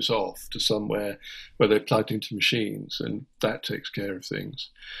goes off to somewhere where they're plugged into machines and that takes care of things.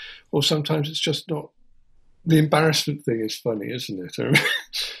 Or sometimes it's just not. The embarrassment thing is funny, isn't it?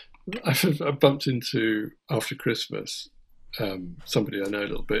 I bumped into, after Christmas, somebody I know a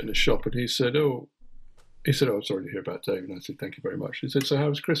little bit in a shop, and he said, oh, I was sorry to hear about Dave. And I said, thank you very much. He said, so how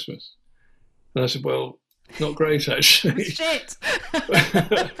was Christmas? And I said, well, not great, actually. Shit.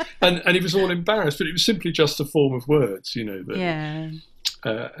 and he was all embarrassed, but it was simply just a form of words, you know.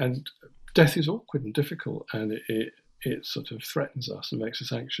 That, and death is awkward and difficult, and it sort of threatens us and makes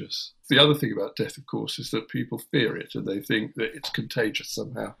us anxious. The other thing about death, of course, is that people fear it, and they think that it's contagious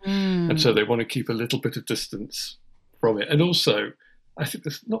somehow. And so they want to keep a little bit of distance from it. And also, I think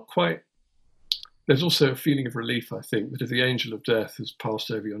there's also a feeling of relief, I think, that if the angel of death has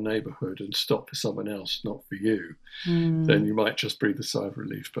passed over your neighbourhood and stopped for someone else, not for you, then you might just breathe a sigh of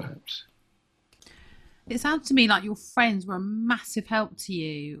relief, perhaps. It sounds to me like your friends were a massive help to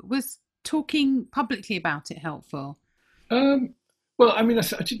you. Was talking publicly about it helpful? Well, I mean,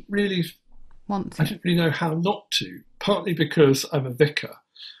 I didn't really know how not to, partly because I'm a vicar,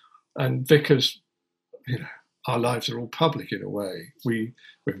 and vicars, you know, our lives are all public in a way. We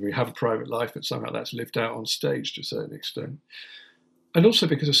have a private life, but somehow that's lived out on stage to a certain extent. And also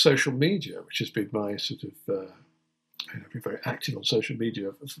because of social media, which has been my sort of, I've been very active on social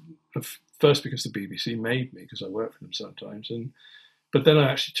media. First because the BBC made me, because I work for them sometimes, and But then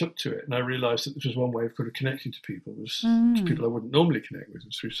I actually took to it, and I realised that this was one way of kind of connecting to people, to people I wouldn't normally connect with,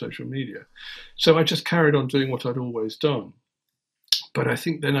 was through social media. So I just carried on doing what I'd always done. But I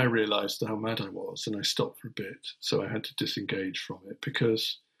think then I realised how mad I was, and I stopped for a bit. So I had to disengage from it,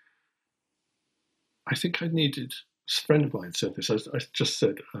 because I think I needed. A friend of mine said this. I just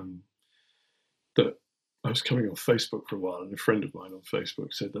said that I was coming off Facebook for a while, and a friend of mine on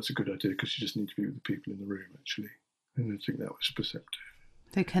Facebook said that's a good idea, because you just need to be with the people in the room, actually. And I think that was perceptive.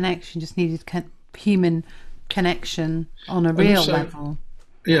 The connection, just needed human connection on a real level.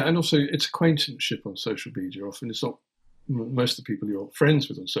 Yeah, and also it's acquaintanceship on social media. Often it's not, most of the people you're friends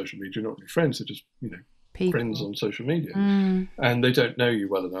with on social media are not really friends, they're just, people. Friends on social media. And they don't know you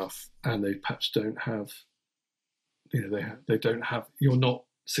well enough, and they perhaps don't have, they don't have, you're not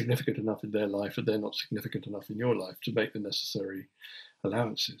significant enough in their life, and they're not significant enough in your life to make the necessary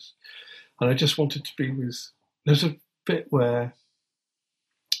allowances. And I just wanted to be with, there's a bit where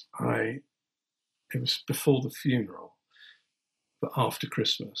it was before the funeral, but after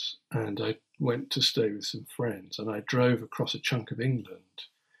Christmas, and I went to stay with some friends, and I drove across a chunk of England,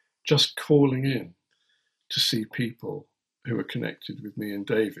 just calling in to see people who were connected with me and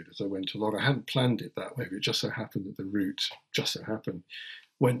David as I went along. I hadn't planned it that way, but it just so happened that the route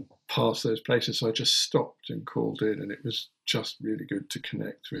went past those places. So I just stopped and called in, and it was just really good to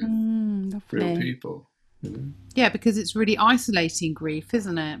connect with real people. Yeah, because it's really isolating grief,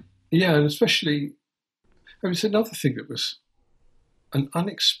 isn't it? Yeah, and especially, it's another thing that was an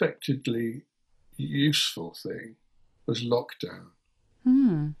unexpectedly useful thing was lockdown.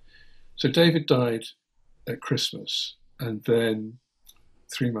 So David died at Christmas, and then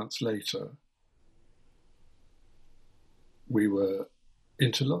 3 months later, we were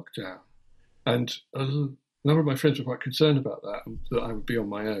into lockdown. And a number of my friends were quite concerned about that I would be on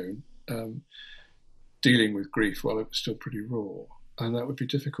my own, dealing with grief while it was still pretty raw. And that would be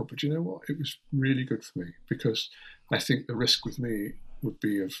difficult. But you know what? It was really good for me, because I think the risk with me would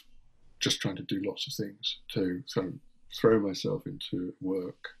be of just trying to do lots of things, to throw myself into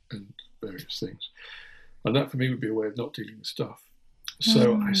work and various things. And that for me would be a way of not dealing with stuff.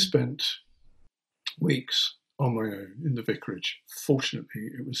 So I spent weeks on my own in the vicarage. Fortunately,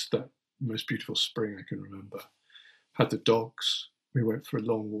 it was that most beautiful spring I can remember. Had the dogs. We went for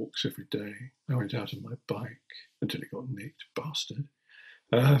long walks every day. I went out on my bike until it got nicked, bastard.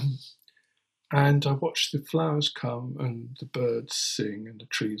 And I watched the flowers come and the birds sing and the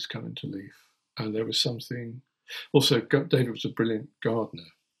trees come into leaf. And there was something... Also, David was a brilliant gardener.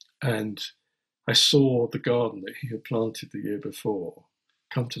 And I saw the garden that he had planted the year before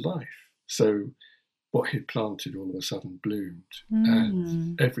come to life. So what he'd planted all of a sudden bloomed.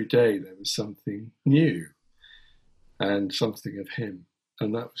 And every day there was something new and something of him.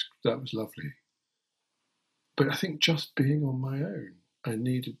 And that was lovely. But I think just being on my own, I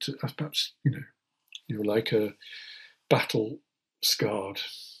needed to, perhaps, you're like a battle-scarred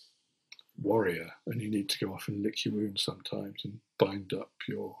warrior, and you need to go off and lick your wounds sometimes and bind up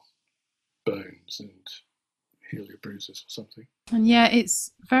your bones and heal your bruises or something. And yeah,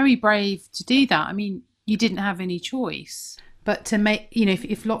 it's very brave to do that. I mean, you didn't have any choice. But to make,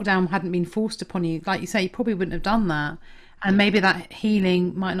 if lockdown hadn't been forced upon you, like you say, you probably wouldn't have done that. And maybe that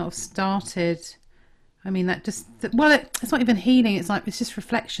healing might not have started. I mean, it's not even healing. It's just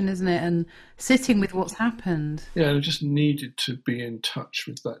reflection, isn't it? And sitting with what's happened. Yeah, and I just needed to be in touch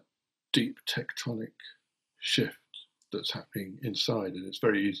with that deep tectonic shift that's happening inside. And it's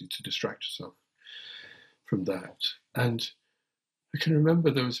very easy to distract yourself from that. And I can remember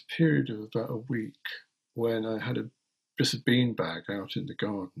there was a period of about a week when I had just a beanbag out in the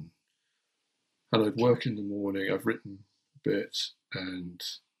garden. And I'd work in the morning. I've written a bit and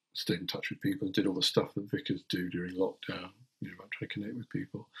stayed in touch with people and did all the stuff that vicars do during lockdown, about trying to connect with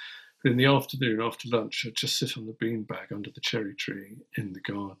people. But in the afternoon, after lunch, I'd just sit on the beanbag under the cherry tree in the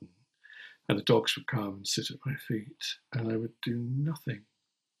garden, and the dogs would come and sit at my feet, and I would do nothing.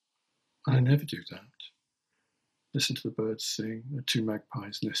 And I never do that. Listen to the birds sing. There are 2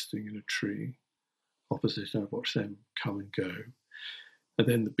 magpies nesting in a tree opposite, and I'd watch them come and go. And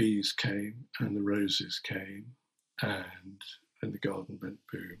then the bees came, and the roses came, and the garden went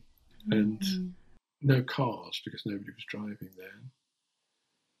boom. And no cars, because nobody was driving then.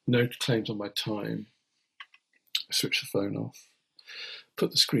 No claims on my time. I switched the phone off, put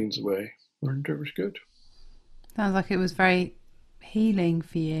the screens away, and it was good. Sounds like it was very healing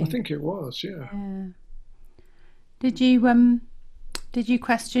for you. I think it was, yeah. Did you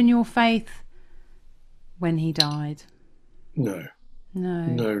question your faith when he died? No,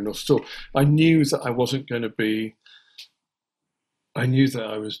 not at all. I knew that I wasn't going to be. I knew that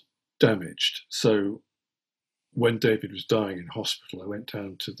I was damaged, so when David was dying in hospital, I went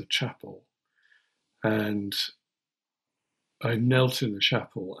down to the chapel and I knelt in the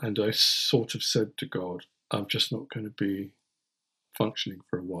chapel and I sort of said to God, I'm just not going to be functioning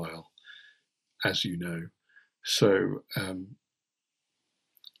for a while, as you know. So I'll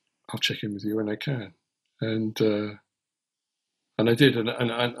check in with you when I can. And I did, and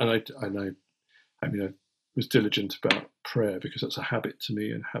I mean, I was diligent about prayer because that's a habit to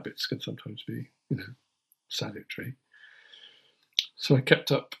me, and habits can sometimes be, salutary. So I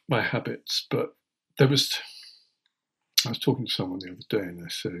kept up my habits, but I was talking to someone the other day, and I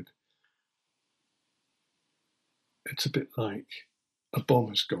said, it's a bit like a bomb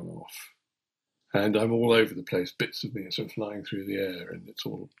has gone off, and I'm all over the place. Bits of me are sort of flying through the air, and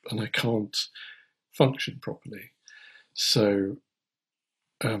I can't function properly. So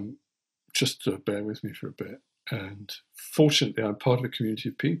just bear with me for a bit. And fortunately, I'm part of a community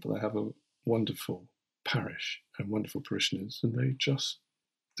of people. I have a wonderful parish and wonderful parishioners, and they just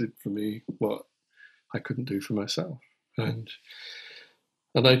did for me what I couldn't do for myself. And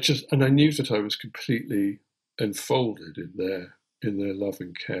I knew that I was completely enfolded in their love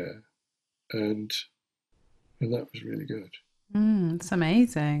and care, and that was really good. It's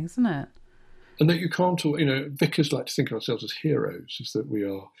amazing, isn't it? And that you can't, vicars like to think of ourselves as heroes, is that we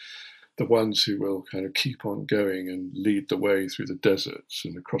are the ones who will kind of keep on going and lead the way through the deserts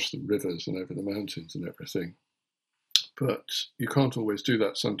and across the rivers and over the mountains and everything. But you can't always do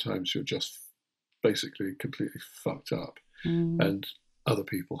that. Sometimes you're just basically completely fucked up, and other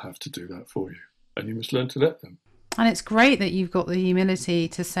people have to do that for you, and you must learn to let them. And it's great that you've got the humility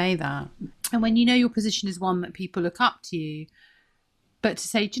to say that. And when you know your position is one that people look up to you, but to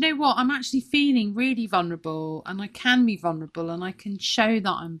say, do you know what, I'm actually feeling really vulnerable, and I can be vulnerable, and I can show that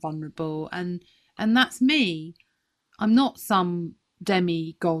I'm vulnerable, and that's me. I'm not some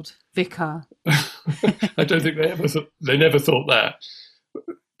demigod vicar. I don't think they never thought that.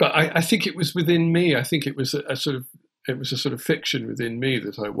 But I think it was within me. I think it was a sort of fiction within me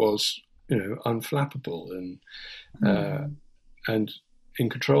that I was, unflappable and in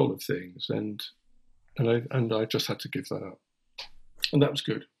control of things, and I just had to give that up. And that was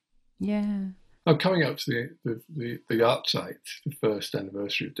good. Yeah. I'm coming up to the art site, the first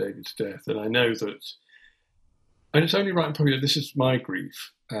anniversary of David's death, and I know that, and it's only right and probably this is my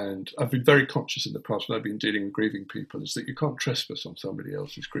grief, and I've been very conscious in the past when I've been dealing with grieving people, is that you can't trespass on somebody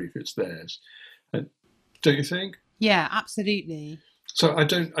else's grief, it's theirs. And don't you think? Yeah, absolutely. So I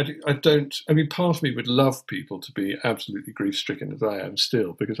mean, part of me would love people to be absolutely grief-stricken as I am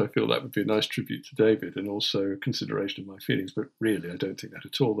still, because I feel that would be a nice tribute to David and also a consideration of my feelings. But really, I don't think that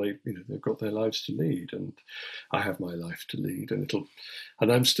at all. They've got their lives to lead, and I have my life to lead, and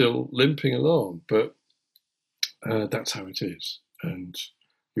I'm still limping along. But that's how it is, and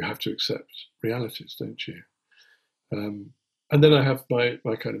you have to accept realities, don't you? And then I have my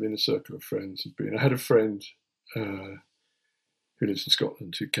kind of inner circle of friends. I had a friend who lives in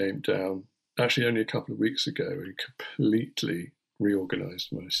Scotland, who came down actually only a couple of weeks ago and completely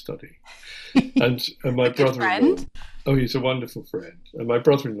reorganised my study. and my brother-in-law, oh, he's a wonderful friend. And my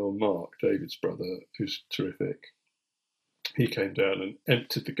brother-in-law, Mark, David's brother, who's terrific, he came down and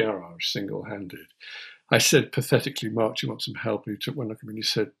emptied the garage single-handed. I said pathetically, Mark, do you want some help? And he took one look at me and he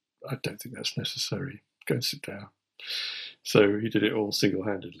said, I don't think that's necessary. Go and sit down. So he did it all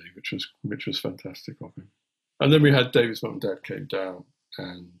single-handedly, which was fantastic of him. And then we had David's mum and dad came down,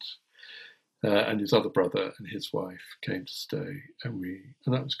 and his other brother and his wife came to stay, and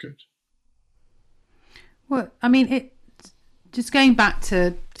that was good. Well, I mean, just going back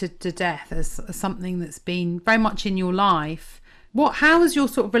to death as something that's been very much in your life. How has your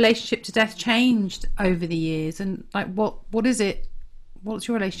sort of relationship to death changed over the years, and like what is it? What's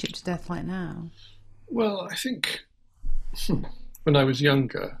your relationship to death like now? Well, I think. When I was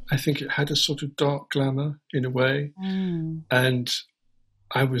younger, I think it had a sort of dark glamour in a way. And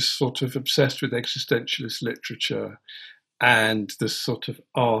I was sort of obsessed with existentialist literature and the sort of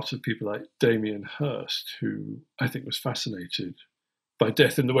art of people like Damien Hirst, who I think was fascinated by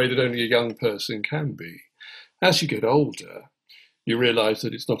death in the way that only a young person can be. As you get older, you realise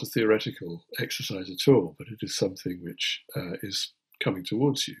that it's not a theoretical exercise at all, but it is something which is coming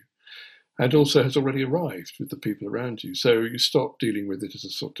towards you. And also has already arrived with the people around you. So you stop dealing with it as a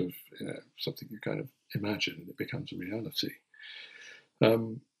sort of something you kind of imagine, and it becomes a reality.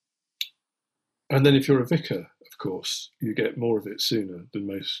 And then if you're a vicar, of course, you get more of it sooner than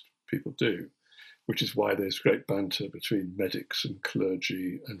most people do, which is why there's great banter between medics and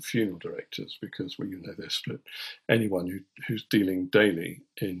clergy and funeral directors, because, well, they're split. Anyone who's dealing daily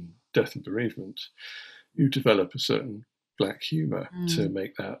in death and bereavement, you develop a certain black humour to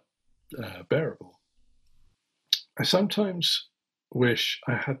make that bearable. I sometimes wish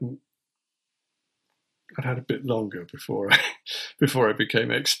I'd had a bit longer before I became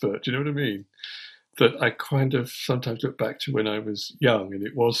expert. Do you know what I mean? That I kind of sometimes look back to when I was young and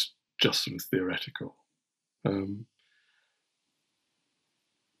it was just sort of theoretical. And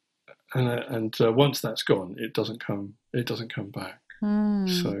once that's gone, it doesn't come back.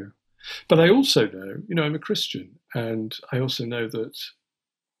 So, but I also know, I'm a Christian, and I also know that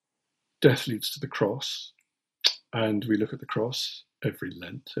death leads to the cross, and we look at the cross every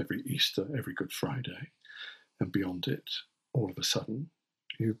Lent, every Easter, every Good Friday, and beyond it, all of a sudden,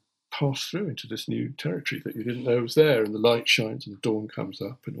 you pass through into this new territory that you didn't know was there, and the light shines and the dawn comes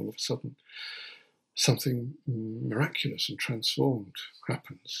up, and all of a sudden something miraculous and transformed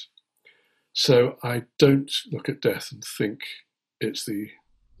happens. So I don't look at death and think it's the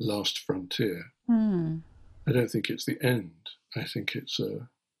last frontier. I don't think it's the end. I think it's a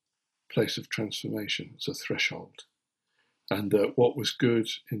place of transformation. It's a threshold. And what was good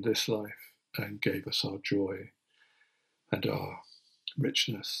in this life and gave us our joy and our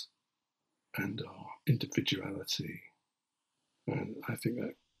richness and our individuality. And I think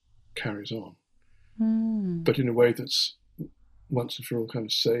that carries on. But in a way that's once and for all kind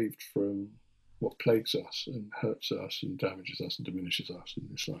of saved from what plagues us and hurts us and damages us and diminishes us in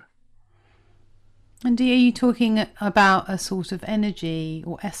this life. And are you talking about a sort of energy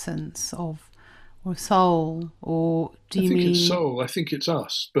or essence of, or soul, or do you mean? I think it's soul. I think it's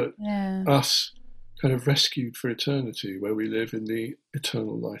us, but us kind of rescued for eternity, where we live in the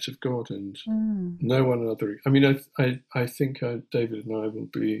eternal light of God and no one other. I mean, I think David and I will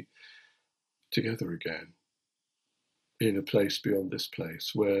be together again in a place beyond this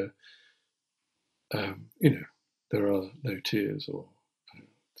place where, there are no tears or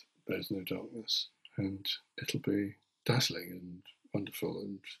there's no darkness, and it'll be dazzling and wonderful,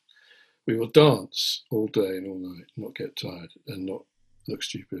 and we will dance all day and all night, not get tired and not look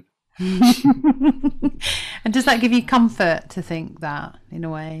stupid. And does that give you comfort to think that, in a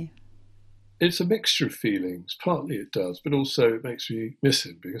way? It's a mixture of feelings. Partly it does, but also it makes me miss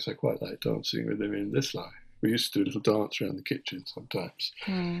him, because I quite like dancing with him in this life. We used to do a little dance around the kitchen sometimes,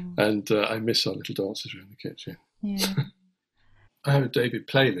 and I miss our little dances around the kitchen. Yeah. I have a David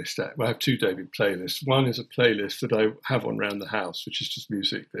playlist. I have two David playlists. One is a playlist that I have on around the house, which is just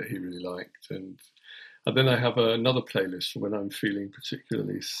music that he really liked, and then I have another playlist for when I'm feeling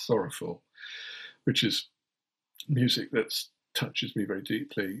particularly sorrowful, which is music that touches me very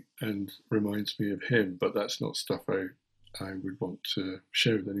deeply and reminds me of him. But that's not stuff I would want to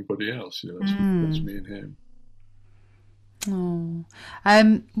share with anybody else. That's me and him. Oh,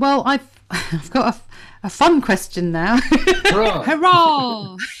 well, I've got a fun question now. Hurrah!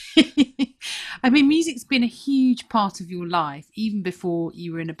 Hurrah! I mean, music's been a huge part of your life, even before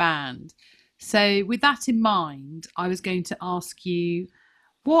you were in a band. So with that in mind, I was going to ask you,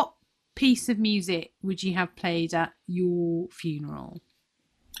 what piece of music would you have played at your funeral?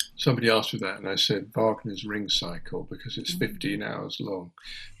 Somebody asked me that, and I said Wagner's Ring Cycle, because it's 15 hours long.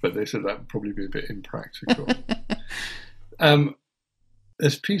 But they said that would probably be a bit impractical.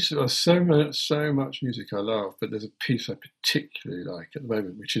 There's pieces of so much music I love, but there's a piece I particularly like at the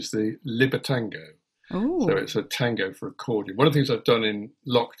moment, which is the Libertango. Ooh. So it's a tango for accordion. One of the things I've done in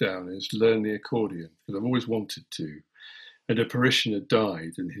lockdown is learn the accordion, because I've always wanted to. And a parishioner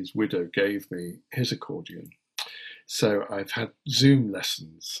died, and his widow gave me his accordion. So I've had Zoom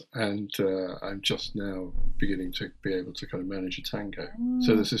lessons, and I'm just now beginning to be able to kind of manage a tango.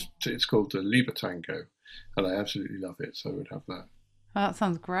 So it's called the Libertango, and I absolutely love it. So I would have that. Oh, that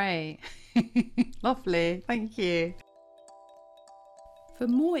sounds great. Lovely. Thank you. For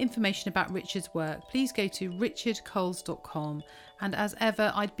more information about Richard's work, please go to richardcoles.com. And as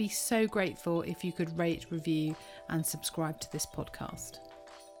ever, I'd be so grateful if you could rate, review, and subscribe to this podcast.